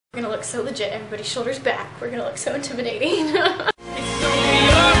We're gonna look so legit, everybody's shoulders back. We're gonna look so intimidating.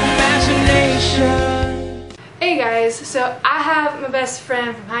 Hey guys, so I have my best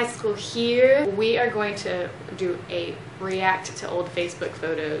friend from high school here. We are going to do a react to old Facebook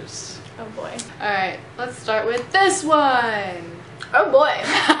photos. Oh boy. Alright, let's start with this one. Oh boy.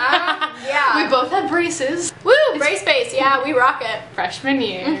 Yeah. We both have braces. Woo! Brace face, yeah, we rock it. Freshman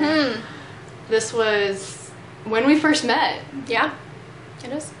year. This was when we first met. Yeah,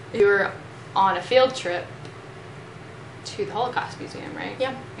 it is. We were on a field trip to the Holocaust Museum, right?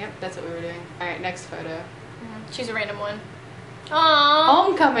 Yeah. Yep, that's what we were doing. Alright, next photo. Choose a random one. Aww.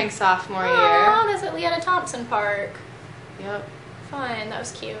 Homecoming sophomore year. Oh, that's at Leanna Thompson Park. Yep. Fun, that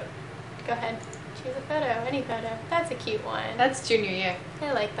was cute. Go ahead. Choose a photo, any photo. That's a cute one. That's junior year.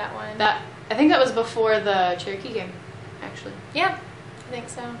 I like that one. I think that was before the Cherokee game, actually. Yeah, I think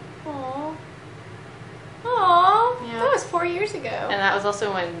so. Aww. Aww. Yeah. That was 4 years ago. And that was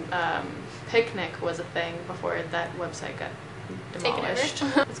also when Picnic was a thing before that website got demolished.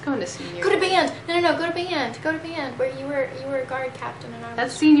 Let's go into senior year. Go to band! No, go to band. Go to band. Where you were guard captain and I was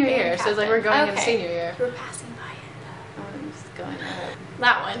That's senior year, captain. So it's like we're going into senior year. You were passing by it. I'm just going up.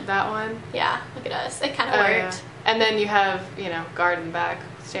 That one. That one? Yeah, look at us. It kind of worked. Yeah. And then you have, you know, guard and back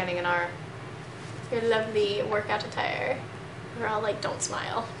standing in your lovely workout attire. We're all like, don't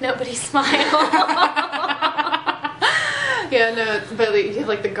smile. Nobody smile. Yeah, no, but you have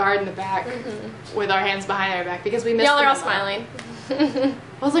like the guard in the back with our hands behind our back because we missed the memo. Y'all are all smiling.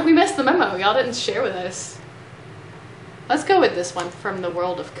 Well, it's like we missed the memo. Y'all didn't share with us. Let's go with this one from the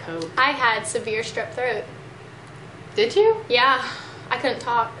world of Coke. I had severe strep throat. Did you? Yeah. I couldn't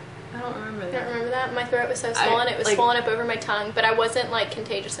talk. I don't remember that. I don't remember that. My throat was so swollen. It was swollen up over my tongue, but I wasn't like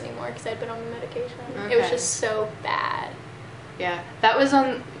contagious anymore because I'd been on the medication. Okay. It was just so bad. Yeah. That was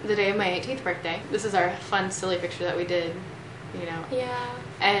on the day of my 18th birthday. This is our fun, silly picture that we did. You know. Yeah.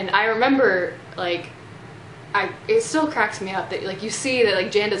 And I remember, like, it still cracks me up that, like, you see that,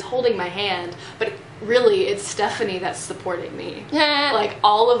 like, Janda's holding my hand, but really it's Stephanie that's supporting me. Like,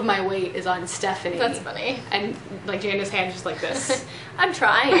 all of my weight is on Stephanie. That's funny. And, like, Janda's hand is just like this. I'm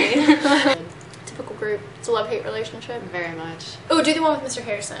trying. Typical group. It's a love-hate relationship. Very much. Oh, do the one with Mr.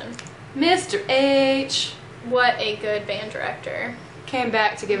 Harrison. Mr. H. What a good band director. Came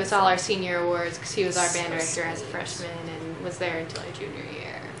back to give us all our senior awards because he was our band director as a freshman and was there until our junior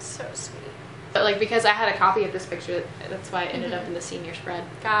year. So sweet. But like because I had a copy of this picture, that's why it ended up in the senior spread.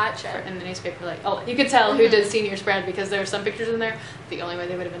 Gotcha. In the newspaper, like, oh, you could tell who did senior spread because there were some pictures in there. The only way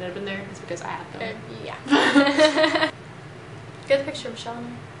they would have ended up in there is because I had them. Yeah. Good picture, Michelle.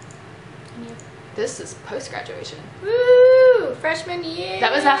 And you. This is post-graduation. Woo! Freshman year.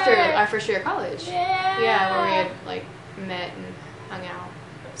 That was after our first year of college. Yeah. Yeah, where we had like met and hung out.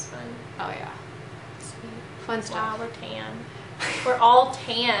 That was fun. Oh yeah. Sweet. Fun stuff. Wow, we're tan. We're all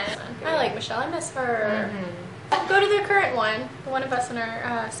tan. I like Michelle. I miss her. Go to the current one. The one of us in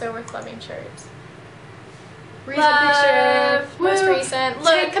our So Worth Loving shirts. Recent picture. Most recent.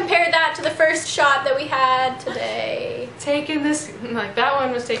 Look, compare that to the first shot that we had today. Taken this, like that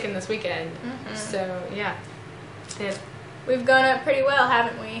one was taken this weekend. So yeah. We've gone up pretty well,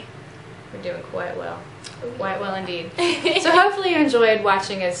 haven't we? We're doing quite well. Quite well indeed. So hopefully you enjoyed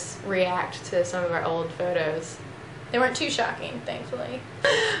watching us react to some of our old photos. They weren't too shocking, thankfully.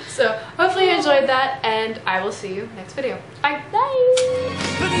 So hopefully you enjoyed that, and I will see you next video. Bye. Bye.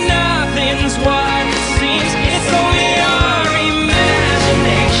 But nothing's